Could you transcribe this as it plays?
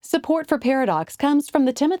Support for Paradox comes from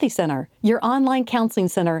the Timothy Center, your online counseling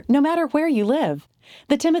center, no matter where you live.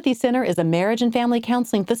 The Timothy Center is a marriage and family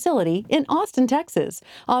counseling facility in Austin, Texas,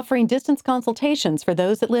 offering distance consultations for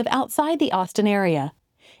those that live outside the Austin area.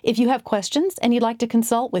 If you have questions and you'd like to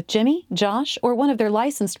consult with Jimmy, Josh, or one of their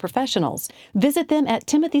licensed professionals, visit them at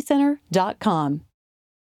timothycenter.com.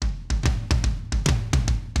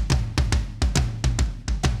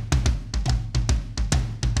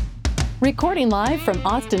 Recording live from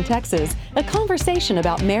Austin, Texas, a conversation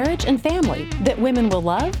about marriage and family that women will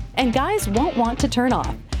love and guys won't want to turn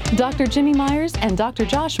off. Dr. Jimmy Myers and Dr.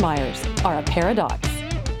 Josh Myers are a paradox.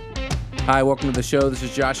 Hi, welcome to the show. This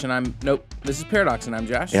is Josh and this is Paradox and I'm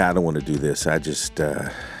Josh. Yeah, I don't want to do this. I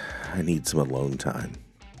need some alone time.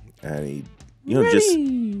 I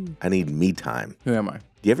need me time. Who am I?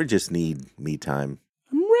 Do you ever just need me time?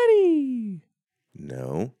 I'm ready.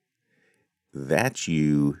 No. That's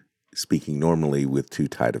you speaking normally with too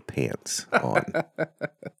tight of pants on.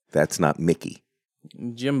 That's not Mickey.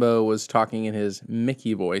 Jimbo was talking in his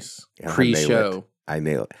Mickey voice pre-show. I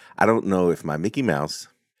nail it. I don't know if my Mickey Mouse,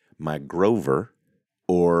 my Grover,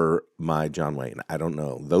 or my John Wayne. I don't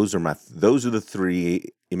know. Those are the three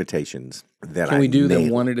imitations that Can we do them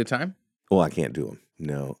one at a time? Well, I can't do them.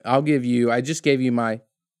 No. I just gave you my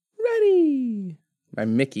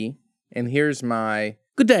Mickey, and here's my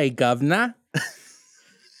good day, governor.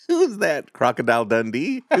 Who is that? Crocodile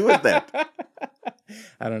Dundee? Who is that?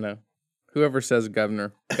 I don't know. Whoever says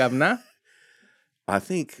governor. Governor? I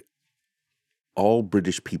think all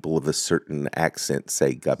British people of a certain accent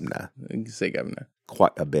say governor. Say governor.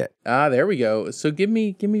 Quite a bit. Ah, there we go. So give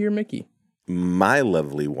me your Mickey. My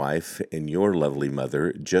lovely wife and your lovely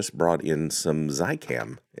mother just brought in some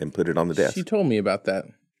Zicam and put it on the desk. She told me about that.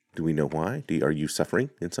 Do we know why? Are you suffering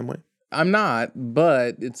in some way? I'm not,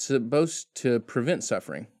 but it's supposed to prevent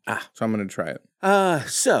suffering. So I'm going to try it.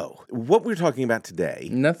 So what we're talking about today.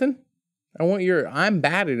 Nothing? I'm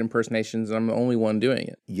bad at impersonations and I'm the only one doing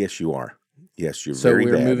it. Yes, you are. Yes, you're very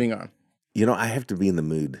bad. So we're moving on. You know, I have to be in the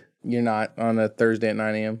mood. You're not on a Thursday at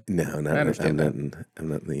 9 a.m.? No, I understand that. I'm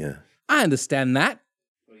not in the... I understand that.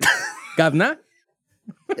 Governor?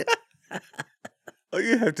 All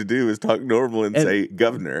you have to do is talk normal and say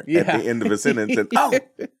governor at the end of a sentence. And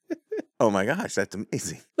oh my gosh, that's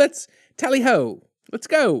amazing. Let's tally ho. Let's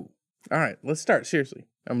go. All right, let's start. Seriously,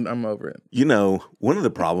 I'm over it. You know, one of the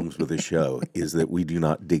problems with this show is that we do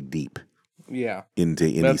not dig deep. Yeah. Into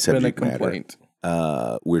any That's subject been a complaint.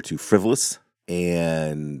 Matter. We're too frivolous,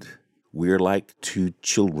 and we're like two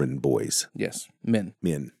children boys. Yes, men.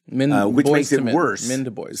 Which makes it worse. Men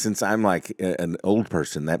to boys. Since I'm like an old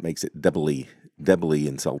person, that makes it doubly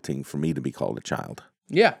insulting for me to be called a child.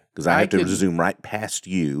 Yeah. Because I have to zoom right past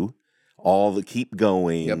you, keep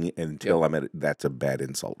going until I'm at it. That's a bad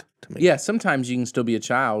insult to me. Yeah, sometimes you can still be a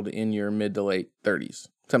child in your mid to late 30s.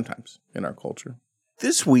 Sometimes in our culture.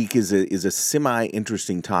 This week is a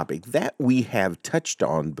semi-interesting topic that we have touched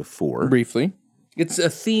on before. Briefly. It's a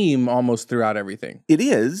theme almost throughout everything. It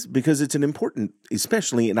is, because it's an important,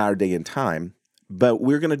 especially in our day and time, but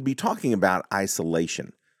we're going to be talking about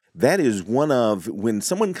isolation. That is when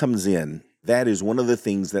someone comes in, that is one of the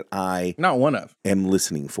things that I am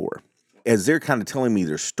listening for. As they're kind of telling me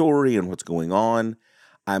their story and what's going on,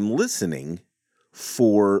 I'm listening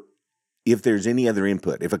for if there's any other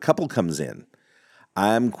input. If a couple comes in,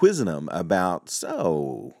 I'm quizzing them about,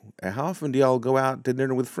 so how often do y'all go out to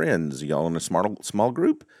dinner with friends? Y'all in a small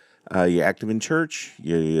group? You active in church?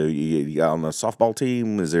 You on a softball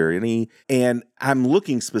team? Is there any? And I'm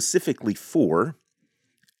looking specifically for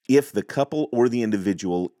if the couple or the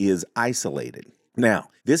individual is isolated. Now,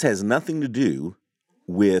 this has nothing to do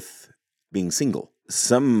with being single.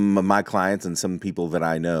 Some of my clients and some people that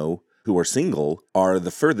I know who are single are the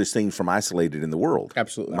furthest thing from isolated in the world.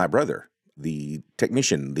 Absolutely. My brother, the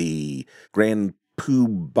technician, the grand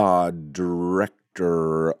poobah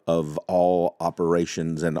director of all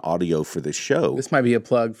operations and audio for the show. This might be a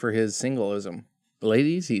plug for his singleism.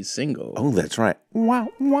 Ladies, he's single. Oh, that's right. Wow,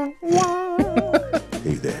 wow, wow.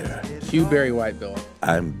 Hey there. Hugh Barry White, Bill.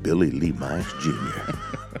 I'm Billy Lee Myers Jr.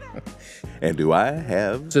 And do I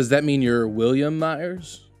have... So does that mean you're William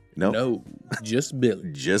Myers? No, just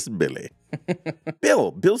Billy. Just Billy.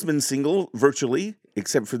 Bill's been single virtually,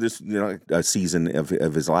 except for this season of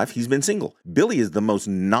his life. He's been single. Billy is the most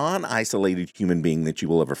non-isolated human being that you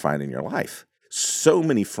will ever find in your life. So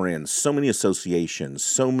many friends, so many associations,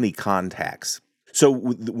 so many contacts. So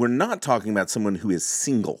we're not talking about someone who is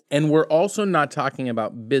single. And we're also not talking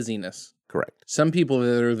about busyness. Correct. Some people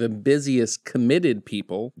that are the busiest committed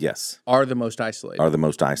people are the most isolated.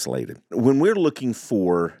 When we're looking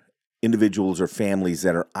for individuals or families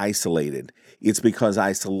that are isolated, It's because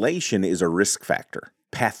isolation is a risk factor.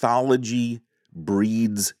 Pathology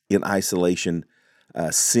breeds in isolation.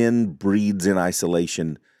 Sin breeds in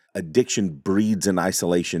isolation. Addiction breeds in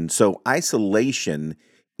isolation. So isolation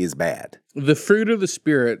is bad. The fruit of the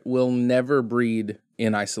Spirit will never breed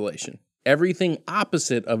in isolation. Everything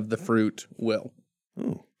opposite of the fruit will.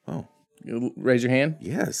 Oh, You raise your hand.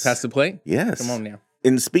 yes. Pass the plate. Yes. Come on now.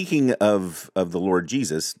 And speaking of the Lord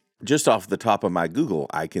Jesus, just off the top of my Google,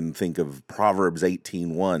 I can think of Proverbs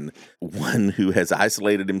 18:1. One who has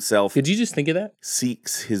isolated himself Did you just think of that?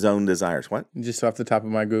 seeks his own desires. What? Just off the top of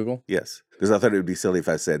my Google? Yes. Because I thought it would be silly if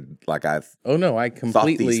I said, like, I've Oh, no, I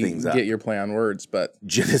completely things up. get your play on words, but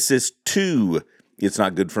Genesis 2, it's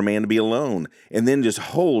not good for man to be alone. And then just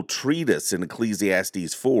whole treatise in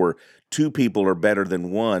Ecclesiastes 4, 2 people are better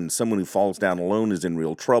than one. Someone who falls down alone is in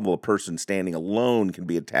real trouble. A person standing alone can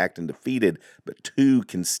be attacked and defeated, but 2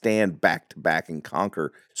 can stand back to back and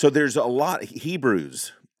conquer. So there's a lot.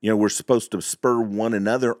 Hebrews, we're supposed to spur one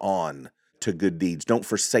another on to good deeds. Don't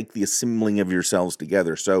forsake the assembling of yourselves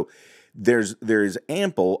together. So there's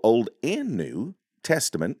ample Old and New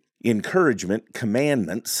Testament encouragement,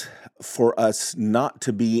 commandments for us not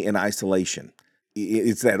to be in isolation.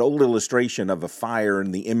 It's that old illustration of a fire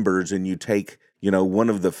and the embers, and you take, one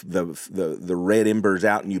of the red embers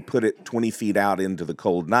out and you put it 20 feet out into the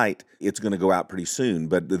cold night. It's going to go out pretty soon,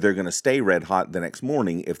 but they're going to stay red hot the next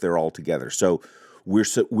morning if they're all together. So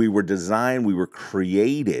we were designed, we were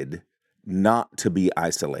created not to be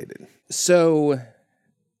isolated. So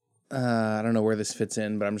I don't know where this fits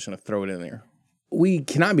in, but I'm just going to throw it in there. We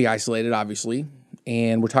cannot be isolated, obviously,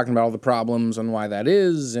 and we're talking about all the problems and why that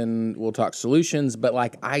is, and we'll talk solutions, but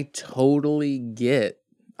I totally get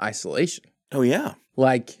isolation. Oh, yeah.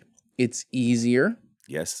 It's easier.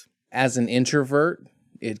 Yes. As an introvert,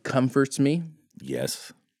 it comforts me.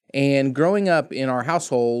 Yes. And growing up in our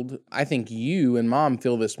household, I think you and Mom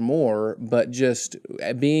feel this more, but just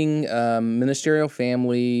being a ministerial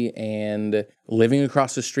family and living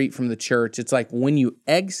across the street from the church, it's like when you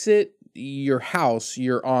exit your house,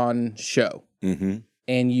 you're on show. Mm-hmm.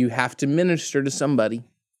 And you have to minister to somebody.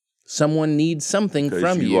 Someone needs something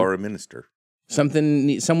from you. You are a minister.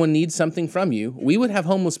 Someone needs something from you. We would have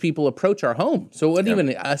homeless people approach our home. So it wasn't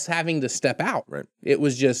even us having to step out. Right. It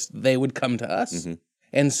was just they would come to us. Mm-hmm.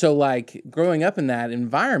 And so growing up in that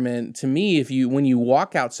environment, to me, when you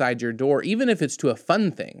walk outside your door, even if it's to a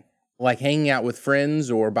fun thing, like hanging out with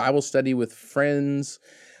friends or Bible study with friends,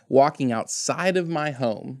 walking outside of my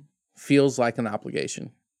home feels like an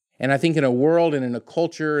obligation. And I think in a world and in a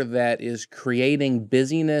culture that is creating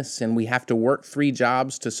busyness and we have to work 3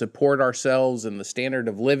 jobs to support ourselves and the standard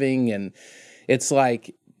of living, and it's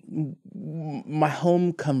like my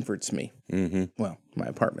home comforts me. Mm-hmm. Well, my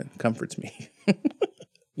apartment comforts me.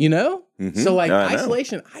 Mm-hmm. So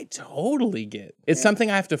isolation, I totally get. It's something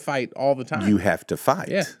I have to fight all the time. You have to fight.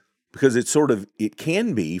 Yeah. Because it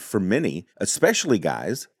can be, for many, especially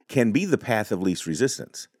guys, can be the path of least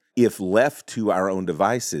resistance. If left to our own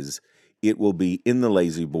devices, it will be in the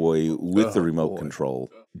lazy boy with the remote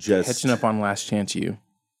control. Just catching up on Last Chance U.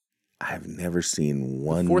 I've never seen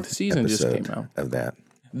one 4th season just episode came out of that.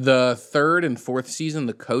 The 3rd and 4th season,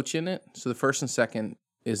 the coach in it, so the 1st and 2nd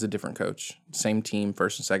is a different coach. Same team,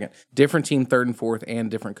 1st and 2nd. Different team, 3rd and 4th,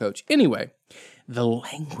 and different coach. Anyway, the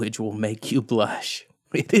language will make you blush.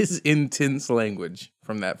 It is intense language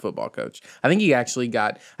from that football coach. I think he actually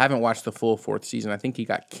I haven't watched the full 4th season. I think he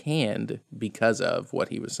got canned because of what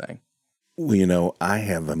he was saying. Well, I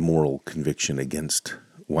have a moral conviction against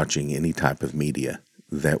watching any type of media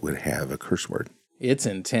that would have a curse word. It's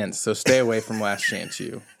intense, so stay away from Last Chance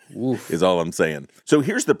U. Oof. Is all I'm saying. So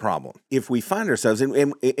here's the problem. If we find ourselves,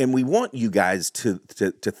 and we want you guys to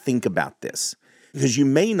think about this, because you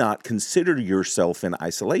may not consider yourself in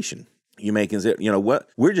isolation. You may consider, what?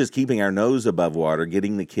 We're just keeping our nose above water,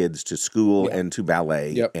 getting the kids to school and to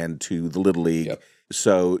ballet and to the Little League. Yep.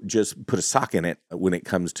 So just put a sock in it when it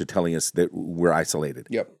comes to telling us that we're isolated.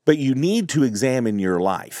 Yep. But you need to examine your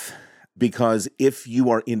life, because if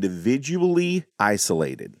you are individually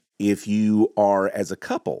isolated, if you are as a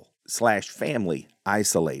couple / family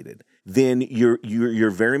isolated, then you're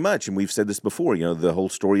very much, and we've said this before, the whole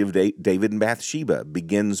story of David and Bathsheba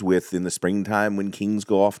begins with, in the springtime when kings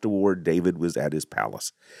go off to war, David was at his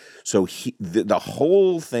palace. So the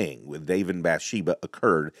whole thing with David and Bathsheba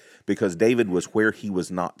occurred because David was where he was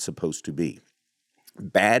not supposed to be.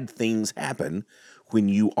 Bad things happen when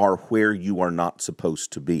you are where you are not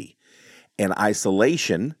supposed to be. And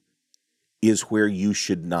isolation is where you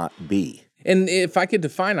should not be. And if I could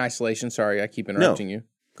define isolation, sorry, I keep interrupting you.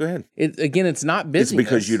 Go ahead. It's not busyness. It's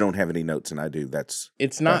because you don't have any notes and I do. That's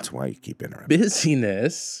why you keep interrupting.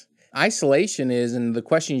 Busyness Isolation is, and the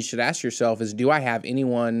question you should ask yourself is, do I have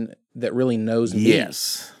anyone that really knows me?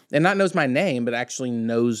 Yes. And not knows my name, but actually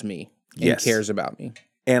knows me and Yes. cares about me.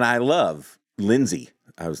 And I love Lindsay.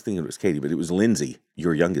 I was thinking it was Katie, but it was Lindsay,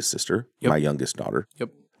 your youngest sister, my youngest daughter.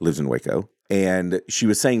 Yep. Lives in Waco. And she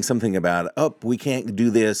was saying something about, we can't do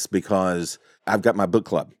this because I've got my book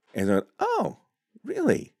club. And I went, oh,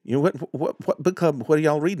 really? You know, what book club, what are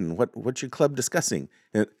y'all reading? What's your club discussing?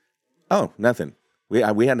 And, oh, nothing. We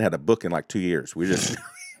hadn't had a book in like 2 years. We just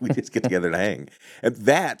get together to hang. And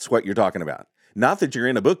that's what you're talking about. Not that you're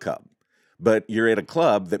in a book club, but you're at a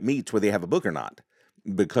club that meets whether they have a book or not,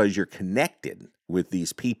 because you're connected with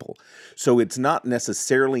these people. So it's not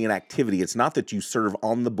necessarily an activity. It's not that you serve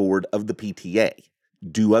on the board of the PTA.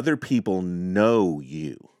 Do other people know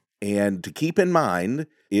you? And to keep in mind,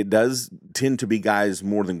 it does tend to be guys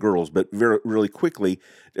more than girls, but really quickly,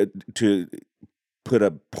 to put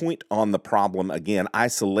a point on the problem again,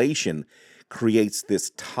 isolation creates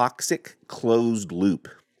this toxic closed loop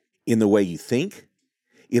in the way you think.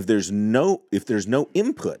 If there's no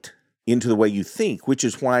input into the way you think, which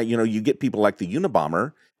is why, you get people like the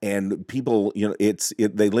Unabomber and people,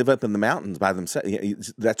 they live up in the mountains by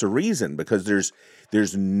themselves. That's a reason, because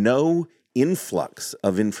there's no influx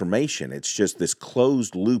of information. It's just this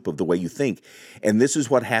closed loop of the way you think. And this is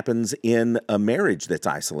what happens in a marriage that's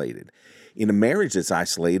isolated. In a marriage that's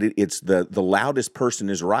isolated, it's the loudest person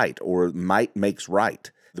is right, or might makes right.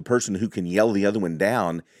 The person who can yell the other one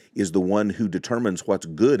down is the one who determines what's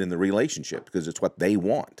good in the relationship, because it's what they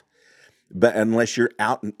want. But unless you're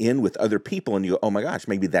out and in with other people and you go, oh my gosh,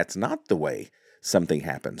 maybe that's not the way something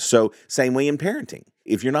happens. So same way in parenting.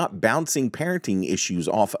 If you're not bouncing parenting issues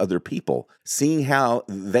off other people, seeing how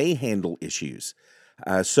they handle issues.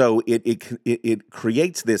 So it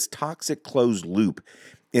creates this toxic closed loop.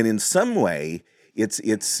 And in some way, it's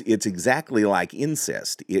exactly like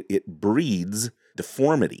incest. It breeds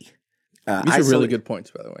deformity. These are really good points,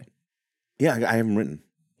 by the way. Yeah, I haven't written.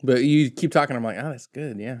 But you keep talking, I'm like, oh, that's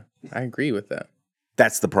good. Yeah, I agree with that.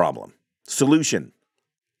 That's the problem. Solution.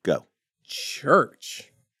 Go.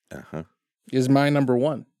 Church is my number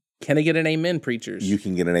one. Can I get an amen, preachers? You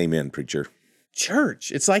can get an amen, preacher.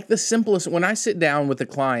 Church. It's like the simplest. When I sit down with a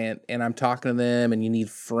client and I'm talking to them and you need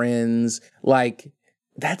friends, like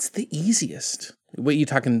that's the easiest. What you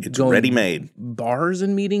talking? It's going ready-made. Bars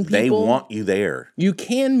and meeting people. They want you there. You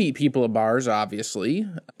can meet people at bars, obviously,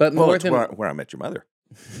 but Well, more it's than where I met your mother.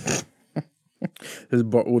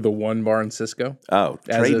 with the one bar in Cisco. Oh,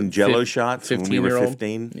 As trading a Jell-O shots when we were 15-year-old?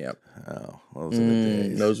 15. Yep. Oh, those are the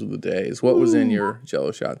days. Those were the days. What was in your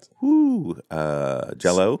Jell-O shots? Woo.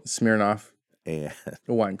 Jell-O Smirnoff, and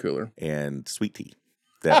a wine cooler. sweet tea.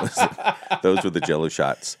 That was those were the Jell-O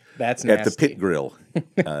shots. That's nasty. At the Pit Grill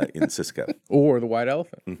in Cisco. Or the White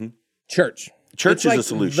Elephant. Mm-hmm. Church. Church It's is like a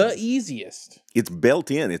solution. the easiest. It's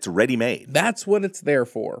built in. It's ready-made. That's what it's there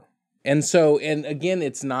for. And so, and again,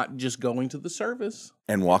 it's not just going to the service.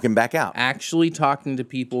 And walking back out. Actually talking to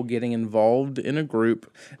people, getting involved in a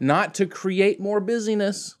group, not to create more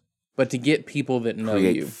busyness, but to get people that know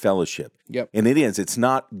Create you. fellowship. Yep. And it's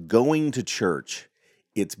not going to church.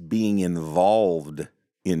 It's being involved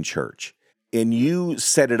in church. And you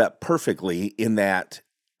set it up perfectly in that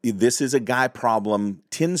this is a guy problem,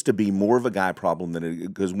 tends to be more of a guy problem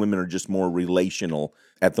because women are just more relational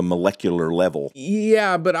at the molecular level.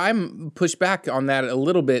 Yeah, but I'm pushed back on that a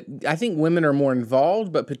little bit. I think women are more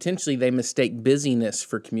involved, but potentially they mistake busyness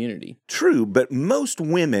for community. True, but most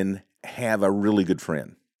women have a really good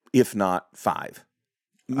friend, if not 5.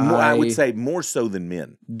 I would say more so than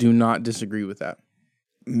men. Do not disagree with that.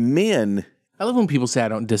 Men, I love when people say I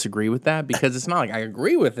don't disagree with that, because it's not like I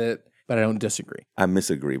agree with it, but I don't disagree. I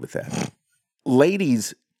misagree with that.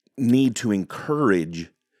 Ladies need to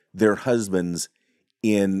encourage their husbands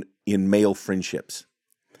in male friendships.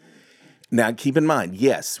 Now, keep in mind,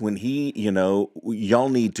 yes, when y'all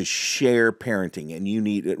need to share parenting and you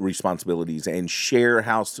need responsibilities and share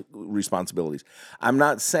house responsibilities. I'm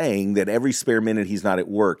not saying that every spare minute he's not at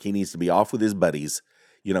work, he needs to be off with his buddies,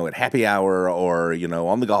 at happy hour or,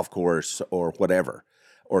 on the golf course or whatever,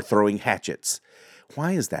 or throwing hatchets.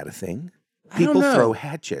 Why is that a thing? People throw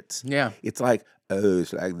hatchets. Yeah. It's like,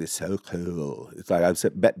 it's like this so cool. It's like I've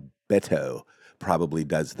said Beto probably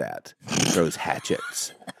does that. He throws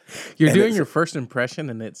hatchets. You're doing your first impression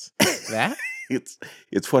and it's that?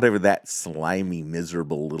 It's whatever that slimy,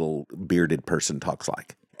 miserable little bearded person talks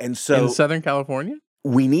like. And so in Southern California?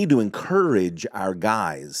 We need to encourage our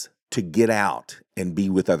guys to get out and be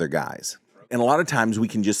with other guys. And a lot of times we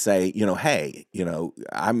can just say, hey,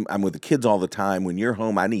 I'm with the kids all the time. When you're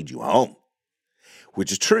home, I need you home,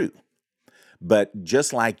 which is true. But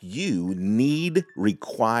just like you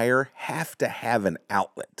have to have an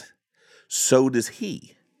outlet, so does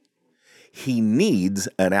he. He needs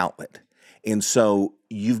an outlet. And so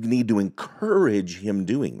you need to encourage him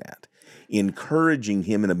doing that, encouraging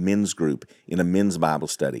him in a men's group, in a men's Bible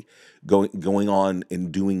study, going on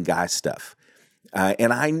and doing guy stuff.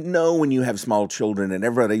 And I know when you have small children and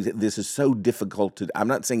everybody, this is so difficult to, I'm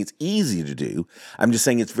not saying it's easy to do. I'm just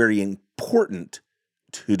saying it's very important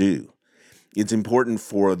to do. It's important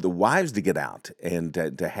for the wives to get out and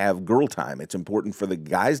to have girl time. It's important for the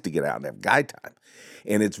guys to get out and have guy time.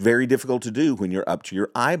 And it's very difficult to do when you're up to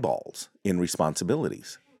your eyeballs in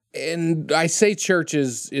responsibilities. And I say church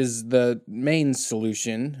is the main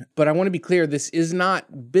solution, but I want to be clear, this is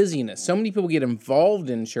not busyness. So many people get involved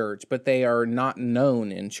in church, but they are not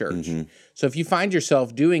known in church. Mm-hmm. So if you find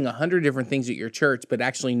yourself doing 100 different things at your church, but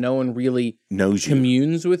actually no one really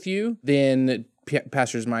communes with you, then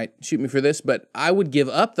pastors might shoot me for this, but I would give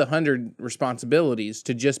up the 100 responsibilities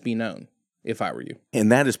to just be known if I were you.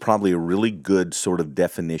 And that is probably a really good sort of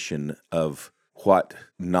definition of what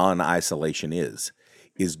non-isolation is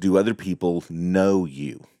do other people know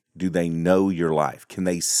you? Do they know your life? Can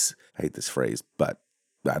they, I hate this phrase, but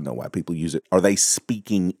I know why people use it. Are they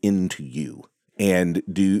speaking into you? And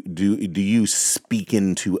do you speak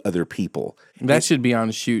into other people? That should be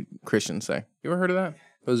on Shoot Christians Say. You ever heard of that?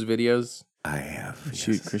 Those videos? I have.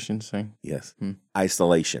 Shoot Christians Say. Yes.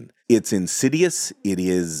 Isolation. It's insidious. It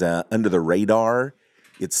is under the radar.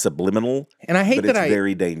 It's subliminal. And I hate but it's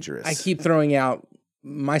very dangerous. I keep throwing out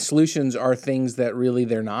my solutions are things that really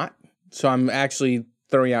they're not. So I'm actually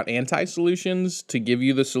throwing out anti-solutions to give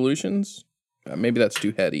you the solutions. Maybe that's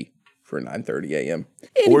too heady for 9:30 a.m.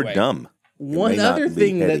 Anyway, or dumb. One other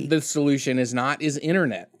thing that the solution is not is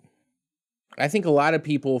internet. I think a lot of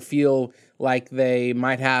people feel like they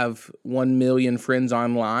might have 1 million friends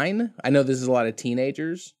online. I know this is a lot of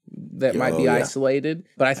teenagers that might be isolated,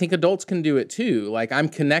 but I think adults can do it too. Like I'm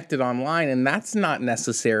connected online, and that's not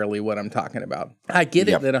necessarily what I'm talking about. I get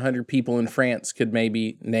it that 100 people in France could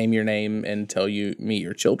maybe name your name and tell you meet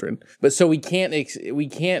your children, but so we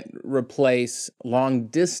can't replace long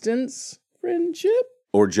distance friendship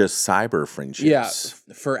or just cyber friendships.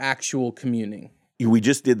 Yeah, for actual communing. We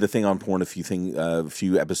just did the thing on porn a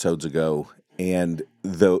few episodes ago, and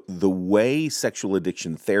the way sexual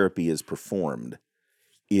addiction therapy is performed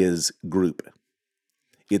is group.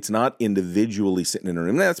 It's not individually sitting in a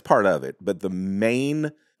room. That's part of it, but the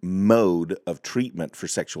main mode of treatment for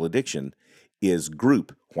sexual addiction is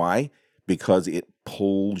group. Why? Because it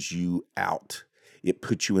pulls you out. It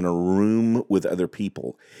puts you in a room with other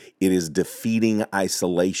people. It is defeating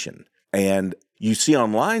isolation. And you see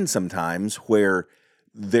online sometimes where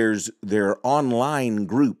there are online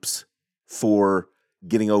groups for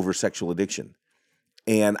getting over sexual addiction.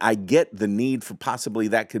 And I get the need for possibly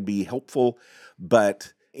that could be helpful,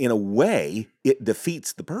 but in a way, it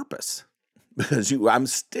defeats the purpose. Because I'm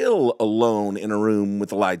still alone in a room with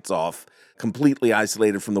the lights off, completely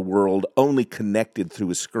isolated from the world, only connected through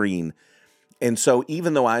a screen. And so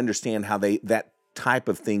even though I understand how that type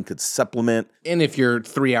of thing could supplement. And if you're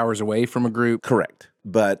 3 hours away from a group. Correct.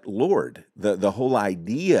 But Lord, the whole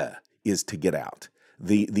idea is to get out.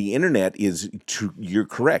 The internet is, you're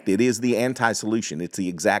correct, it is the anti-solution. It's the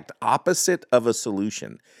exact opposite of a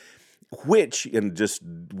solution, which, and just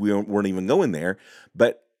we weren't even going there,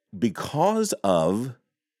 but because of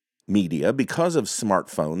media, because of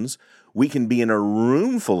smartphones, we can be in a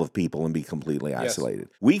room full of people and be completely isolated.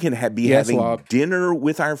 Yes. We can having dinner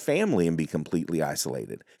with our family and be completely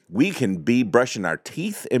isolated. We can be brushing our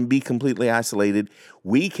teeth and be completely isolated.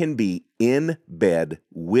 We can be in bed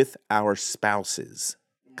with our spouses,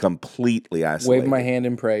 completely isolated. Wave my hand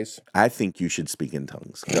in praise. I think you should speak in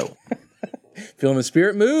tongues. Go. Feeling the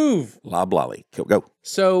Spirit move. Loblolly. Go.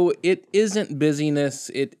 So it isn't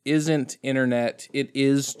busyness. It isn't internet. It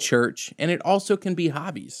is church. And it also can be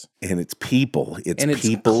hobbies. And it's people. It's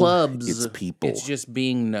clubs. It's people. It's just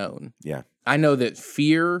being known. Yeah. I know that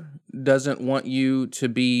fear doesn't want you to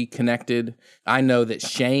be connected. I know that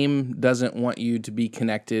shame doesn't want you to be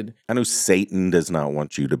connected. I know Satan does not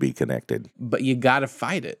want you to be connected. But you got to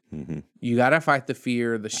fight it. Mm-hmm. You got to fight the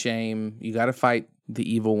fear, the shame. You got to fight the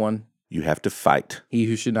evil one. You have to fight. He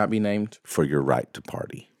who should not be named. For your right to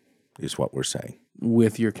party, is what we're saying.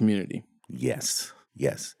 With your community. Yes.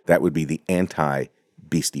 That would be the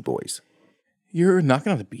anti-Beastie Boys. You're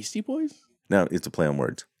knocking on the Beastie Boys? No, it's a play on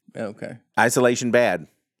words. Okay. Isolation bad.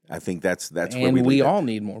 I think that's where we leave it. And we all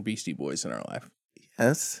need more Beastie Boys in our life.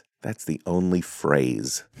 Yes. That's the only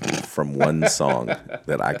phrase from one song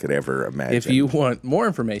that I could ever imagine. If you want more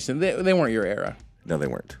information, they weren't your era. No, they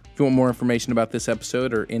weren't. If you want more information about this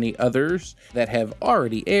episode or any others that have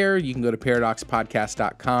already aired, you can go to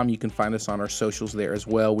paradoxpodcast.com. You can find us on our socials there as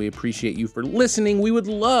well. We appreciate you for listening. We would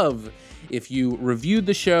love if you reviewed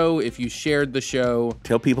the show, if you shared the show.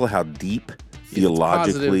 Tell people how deep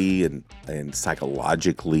theologically and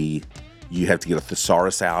psychologically you have to get a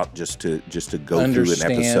thesaurus out just to go through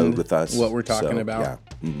an episode with us. What we're talking about. Yeah.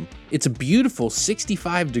 Mm-hmm. It's a beautiful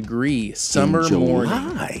 65-degree summer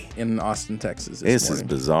morning in Austin, Texas. This is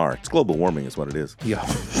bizarre. It's global warming is what it is. Yeah,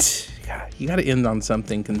 you got to end on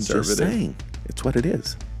something conservative. Just saying. It's what it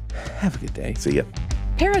is. Have a good day. See ya.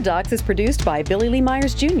 Paradox is produced by Billy Lee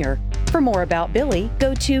Myers Jr. For more about Billy,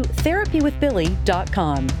 go to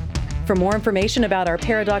therapywithbilly.com. For more information about our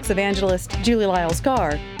Paradox evangelist, Julie Lyles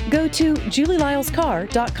Carr, go to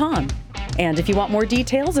julielylescarr.com. And if you want more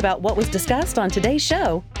details about what was discussed on today's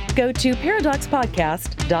show, go to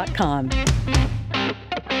paradoxpodcast.com.